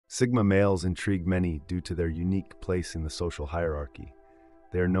Sigma males intrigue many due to their unique place in the social hierarchy.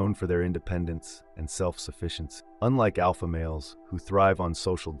 They are known for their independence and self-sufficiency. Unlike alpha males, who thrive on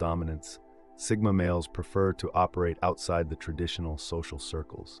social dominance, Sigma males prefer to operate outside the traditional social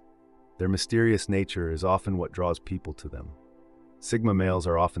circles. Their mysterious nature is often what draws people to them. Sigma males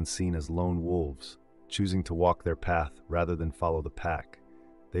are often seen as lone wolves, choosing to walk their path rather than follow the pack.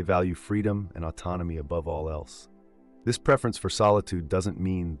 They value freedom and autonomy above all else. This preference for solitude doesn't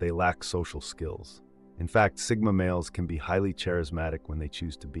mean they lack social skills. In fact, Sigma males can be highly charismatic when they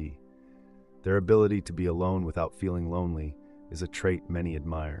choose to be. Their ability to be alone without feeling lonely is a trait many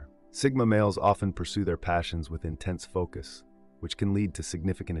admire. Sigma males often pursue their passions with intense focus, which can lead to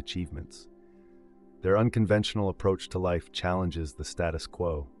significant achievements. Their unconventional approach to life challenges the status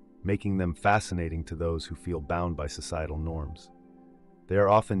quo, making them fascinating to those who feel bound by societal norms. They are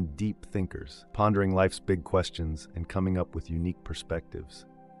often deep thinkers, pondering life's big questions and coming up with unique perspectives.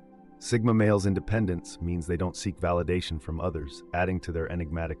 Sigma males' independence means they don't seek validation from others, adding to their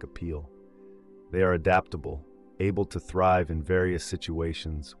enigmatic appeal. They are adaptable, able to thrive in various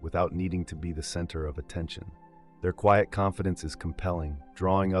situations without needing to be the center of attention. Their quiet confidence is compelling,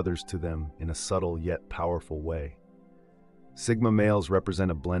 drawing others to them in a subtle yet powerful way. Sigma males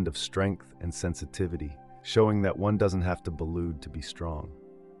represent a blend of strength and sensitivity, showing that one doesn't have to balloon to be strong.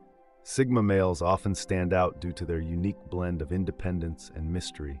 Sigma males often stand out due to their unique blend of independence and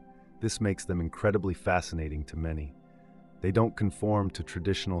mystery. This makes them incredibly fascinating to many. They don't conform to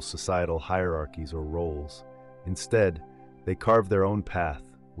traditional societal hierarchies or roles. Instead, they carve their own path,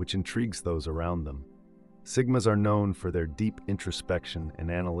 which intrigues those around them. Sigmas are known for their deep introspection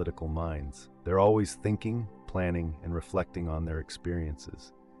and analytical minds. They're always thinking, planning, and reflecting on their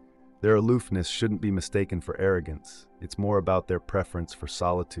experiences. Their aloofness shouldn't be mistaken for arrogance. It's more about their preference for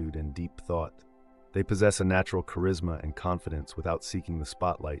solitude and deep thought. They possess a natural charisma and confidence without seeking the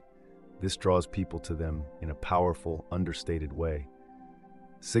spotlight. This draws people to them in a powerful, understated way.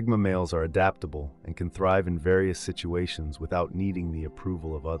 Sigma males are adaptable and can thrive in various situations without needing the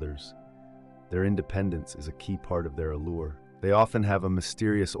approval of others. Their independence is a key part of their allure. They often have a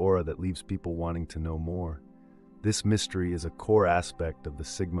mysterious aura that leaves people wanting to know more. This mystery is a core aspect of the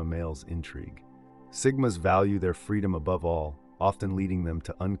Sigma male's intrigue. Sigmas value their freedom above all, often leading them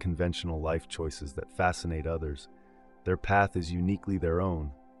to unconventional life choices that fascinate others. Their path is uniquely their own,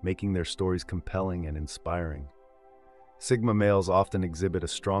 making their stories compelling and inspiring. Sigma males often exhibit a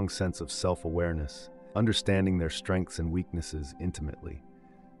strong sense of self-awareness, understanding their strengths and weaknesses intimately.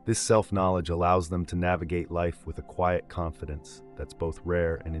 This self-knowledge allows them to navigate life with a quiet confidence that's both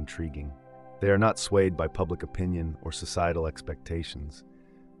rare and intriguing. They are not swayed by public opinion or societal expectations,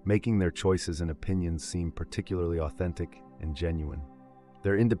 making their choices and opinions seem particularly authentic and genuine.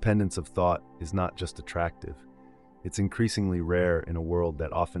 Their independence of thought is not just attractive, it's increasingly rare in a world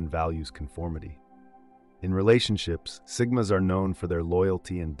that often values conformity. In relationships, Sigmas are known for their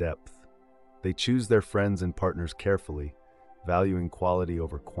loyalty and depth. They choose their friends and partners carefully, valuing quality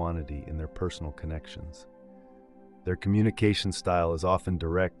over quantity in their personal connections. Their communication style is often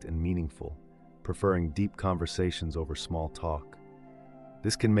direct and meaningful, preferring deep conversations over small talk.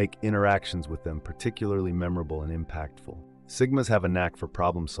 This can make interactions with them particularly memorable and impactful. Sigmas have a knack for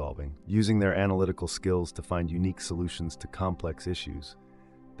problem solving, using their analytical skills to find unique solutions to complex issues.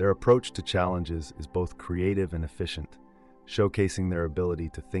 Their approach to challenges is both creative and efficient, showcasing their ability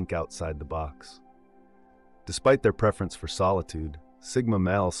to think outside the box. Despite their preference for solitude, Sigma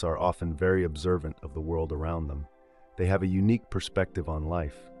males are often very observant of the world around them. They have a unique perspective on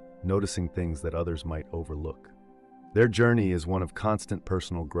life, noticing things that others might overlook. Their journey is one of constant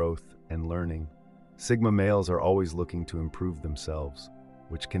personal growth and learning. Sigma males are always looking to improve themselves,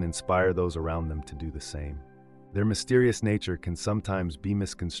 which can inspire those around them to do the same. Their mysterious nature can sometimes be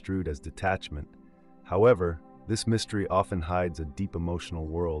misconstrued as detachment. However, this mystery often hides a deep emotional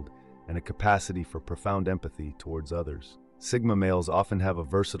world and a capacity for profound empathy towards others. Sigma males often have a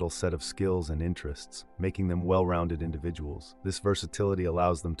versatile set of skills and interests, making them well-rounded individuals. This versatility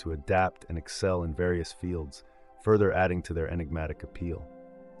allows them to adapt and excel in various fields, further adding to their enigmatic appeal.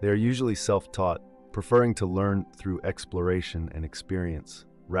 They are usually self-taught, preferring to learn through exploration and experience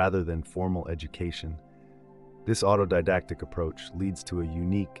rather than formal education. This autodidactic approach leads to a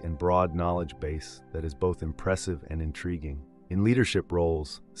unique and broad knowledge base that is both impressive and intriguing. In leadership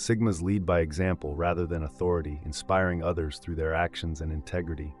roles, Sigmas lead by example rather than authority, inspiring others through their actions and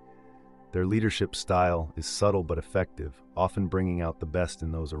integrity. Their leadership style is subtle but effective, often bringing out the best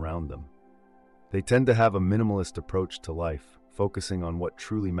in those around them. They tend to have a minimalist approach to life, focusing on what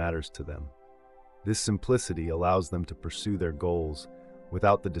truly matters to them. This simplicity allows them to pursue their goals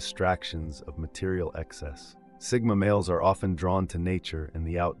without the distractions of material excess. Sigma males are often drawn to nature and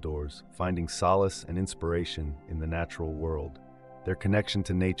the outdoors, finding solace and inspiration in the natural world. Their connection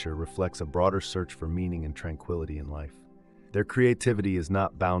to nature reflects a broader search for meaning and tranquility in life. Their creativity is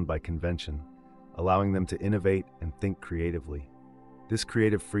not bound by convention, allowing them to innovate and think creatively. This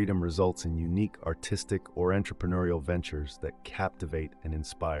creative freedom results in unique artistic or entrepreneurial ventures that captivate and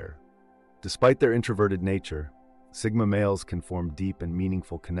inspire. Despite their introverted nature, Sigma males can form deep and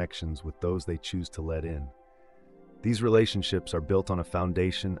meaningful connections with those they choose to let in. These relationships are built on a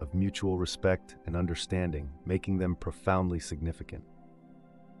foundation of mutual respect and understanding, making them profoundly significant.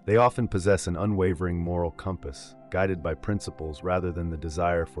 They often possess an unwavering moral compass, guided by principles rather than the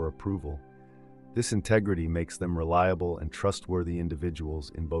desire for approval. This integrity makes them reliable and trustworthy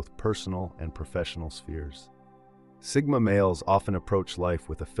individuals in both personal and professional spheres. Sigma males often approach life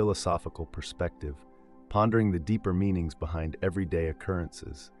with a philosophical perspective, pondering the deeper meanings behind everyday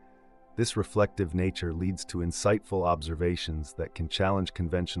occurrences. This reflective nature leads to insightful observations that can challenge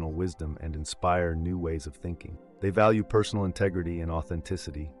conventional wisdom and inspire new ways of thinking. They value personal integrity and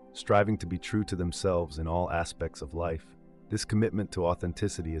authenticity, striving to be true to themselves in all aspects of life. This commitment to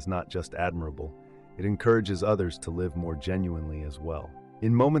authenticity is not just admirable, it encourages others to live more genuinely as well.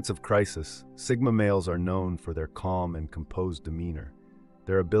 In moments of crisis, Sigma males are known for their calm and composed demeanor.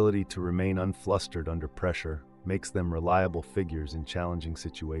 Their ability to remain unflustered under pressure makes them reliable figures in challenging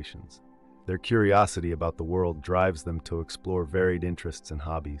situations. Their curiosity about the world drives them to explore varied interests and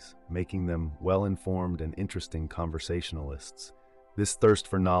hobbies, making them well-informed and interesting conversationalists. This thirst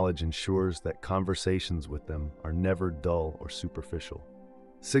for knowledge ensures that conversations with them are never dull or superficial.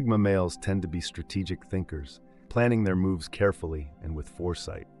 Sigma males tend to be strategic thinkers, planning their moves carefully and with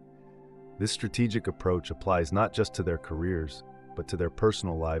foresight. This strategic approach applies not just to their careers, but to their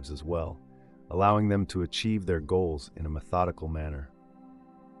personal lives as well, allowing them to achieve their goals in a methodical manner.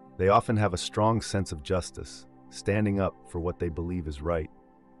 They often have a strong sense of justice, standing up for what they believe is right,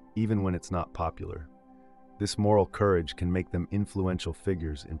 even when it's not popular. This moral courage can make them influential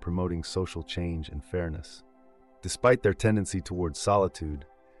figures in promoting social change and fairness. Despite their tendency towards solitude,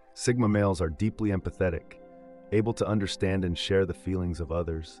 Sigma males are deeply empathetic, able to understand and share the feelings of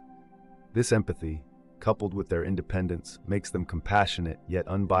others. This empathy, coupled with their independence, makes them compassionate yet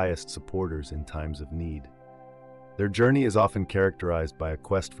unbiased supporters in times of need. Their journey is often characterized by a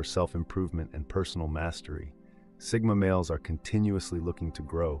quest for self-improvement and personal mastery. Sigma males are continuously looking to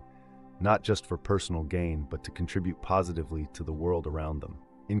grow, not just for personal gain, but to contribute positively to the world around them.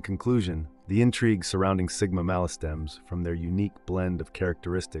 In conclusion, the intrigue surrounding Sigma males stems from their unique blend of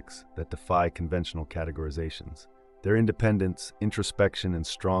characteristics that defy conventional categorizations. Their independence, introspection, and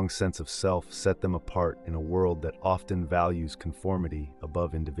strong sense of self set them apart in a world that often values conformity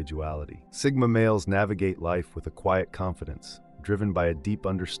above individuality. Sigma males navigate life with a quiet confidence, driven by a deep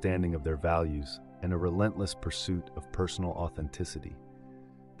understanding of their values and a relentless pursuit of personal authenticity.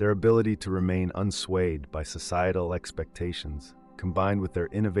 Their ability to remain unswayed by societal expectations, combined with their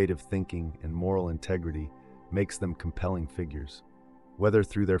innovative thinking and moral integrity, makes them compelling figures. Whether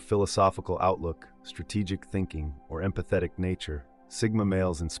through their philosophical outlook, strategic thinking, or empathetic nature, Sigma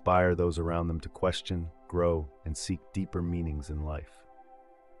males inspire those around them to question, grow, and seek deeper meanings in life.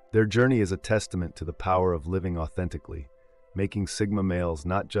 Their journey is a testament to the power of living authentically, making Sigma males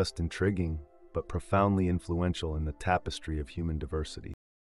not just intriguing, but profoundly influential in the tapestry of human diversity.